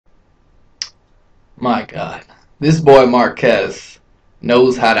My God. This boy Marquez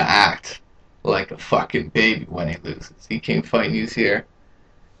knows how to act like a fucking baby when he loses. He can't fight news here.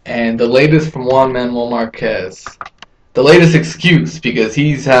 And the latest from Juan Manuel Marquez, the latest excuse, because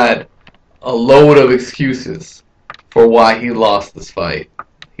he's had a load of excuses for why he lost this fight.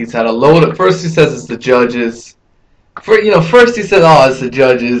 He's had a load of. First he says it's the judges. First he said, "Oh, it's the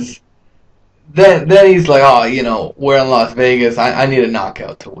judges." Then he's like, "Oh, we're in Las Vegas. I need a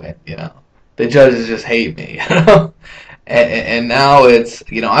knockout to win. The judges just hate me. And now it's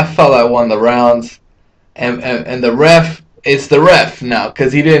I felt I won the rounds, and the ref. It's the ref now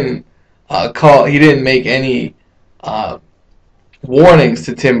because he didn't He didn't make any warnings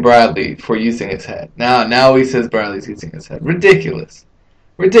to Tim Bradley for using his head. Now he says Bradley's using his head. Ridiculous.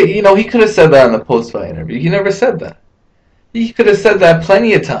 He could have said that in the post-fight interview. He never said that. He could have said that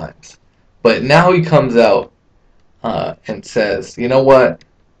plenty of times. But now he comes out and says, you know what?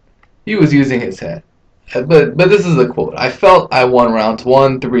 He was using his head. But this is the quote. I felt I won rounds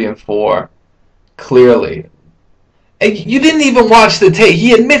 1, 3, and 4 clearly. And you didn't even watch the tape.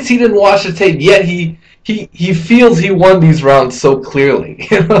 He admits he didn't watch the tape, yet he feels he won these rounds so clearly.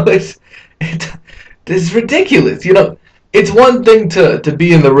 It's ridiculous. It's one thing to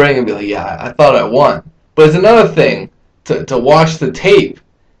be in the ring and be like, yeah, I thought I won. But it's another thing to watch the tape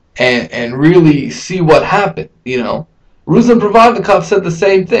and really see what happened. Ruslan Provodnikov said the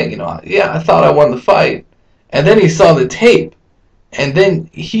same thing. Yeah, I thought I won the fight. And then he saw the tape. And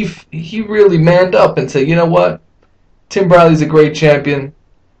then he really manned up and said, you know what? Tim Bradley's a great champion,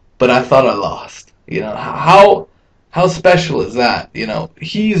 but I thought I lost. How special is that?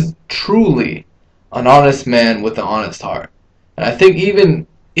 He's truly an honest man with an honest heart. And I think even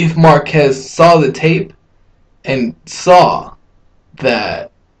if Marquez saw the tape and saw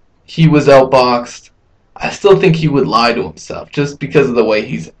that he was outboxed, I still think he would lie to himself just because of the way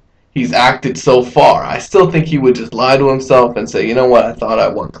he's acted so far. I still think he would just lie to himself and say, you know what, I thought I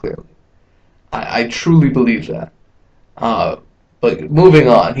won clearly. I truly believe that. But moving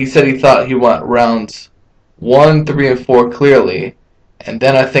on, he said he thought he won rounds 1, 3, and 4 clearly, and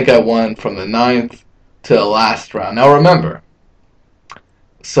then I think I won from the 9th to the last round. Now remember,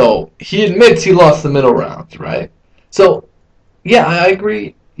 so he admits he lost the middle rounds, right? So, yeah, I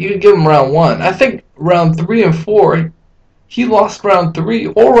agree. You could give him round 1. I think round 3 and 4, he lost round 3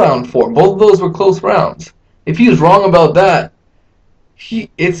 or round 4. Both of those were close rounds. If he was wrong about that,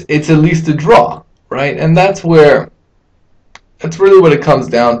 it's at least a draw, right? And that's really what it comes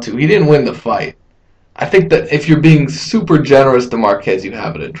down to. He didn't win the fight. I think that if you're being super generous to Marquez, you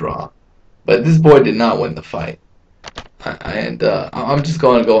have it a draw. But this boy did not win the fight. And I'm just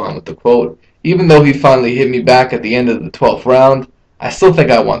going to go on with the quote. Even though he finally hit me back at the end of the 12th round, I still think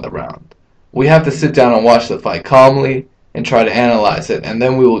I won the round. We have to sit down and watch the fight calmly and try to analyze it, and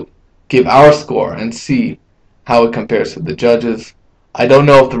then we will give our score and see how it compares to the judges. I don't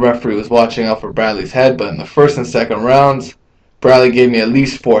know if the referee was watching out for Bradley's head, but in the first and second rounds, Bradley gave me at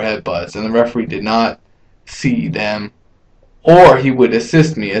least 4 headbutts, and the referee did not see them, or he would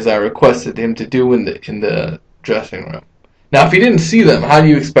assist me as I requested him to do in the dressing room. Now, if he didn't see them, how do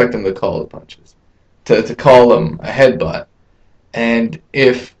you expect him to call the punches? To call them a headbutt? And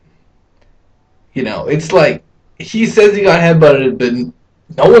if, it's like, he says he got headbutted, but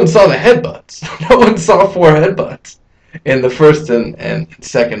no one saw the headbutts. No one saw 4 headbutts in the first and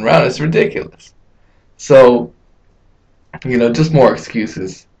second round. It's ridiculous. So, just more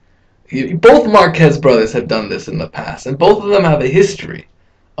excuses. Both Marquez brothers have done this in the past, and both of them have a history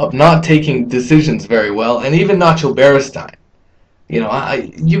of not taking decisions very well, and even Nacho Beristain.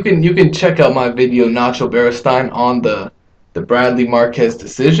 You can check out my video, Nacho Beristain, on the Bradley Marquez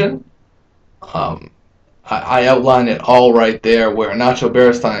decision. I outline it all right there, where Nacho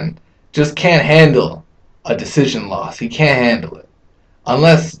Beristain just can't handle a decision loss. He can't handle it.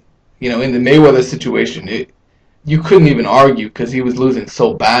 Unless, in the Mayweather situation, you couldn't even argue because he was losing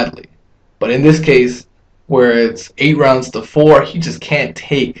so badly. But in this case, where it's 8 rounds to 4, he just can't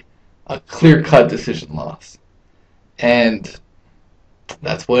take a clear-cut decision loss. And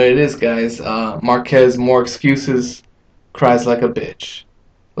that's what it is, guys. Marquez, more excuses, cries like a bitch.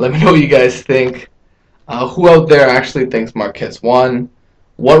 Let me know what you guys think. Who out there actually thinks Marquez won?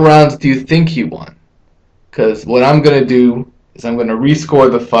 What rounds do you think he won? Because what I'm going to do is I'm going to rescore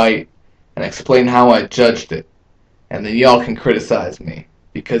the fight and explain how I judged it. And then y'all can criticize me.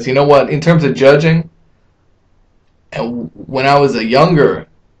 Because you know what? In terms of judging, and when I was a younger,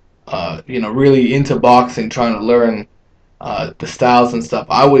 really into boxing, trying to learn the styles and stuff,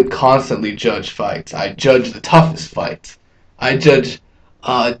 I would constantly judge fights. I judge the toughest fights. I judge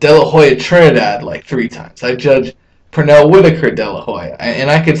De La Hoya Trinidad like 3 times. I judge Pernell Whitaker De La Hoya. And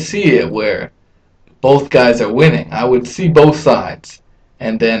I could see it where both guys are winning. I would see both sides,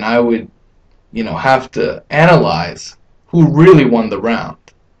 and then I would, have to analyze who really won the round.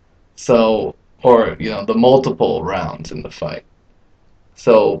 So, or the multiple rounds in the fight.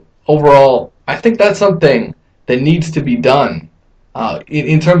 So overall, I think that's something that needs to be done.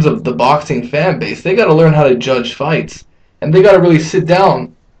 In terms of the boxing fan base, they got to learn how to judge fights, and they got to really sit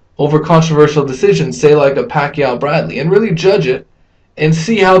down over controversial decisions, say like a Pacquiao Bradley, and really judge it and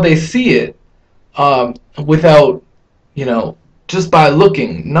see how they see it, without, just by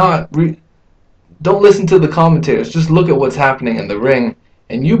looking, don't listen to the commentators. Just look at what's happening in the ring,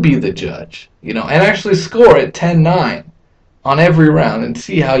 and you be the judge, and actually score it 10-9 on every round and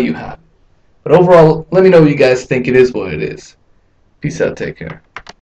see how you have it. But overall, let me know what you guys think it is what it is. Peace out. Take care.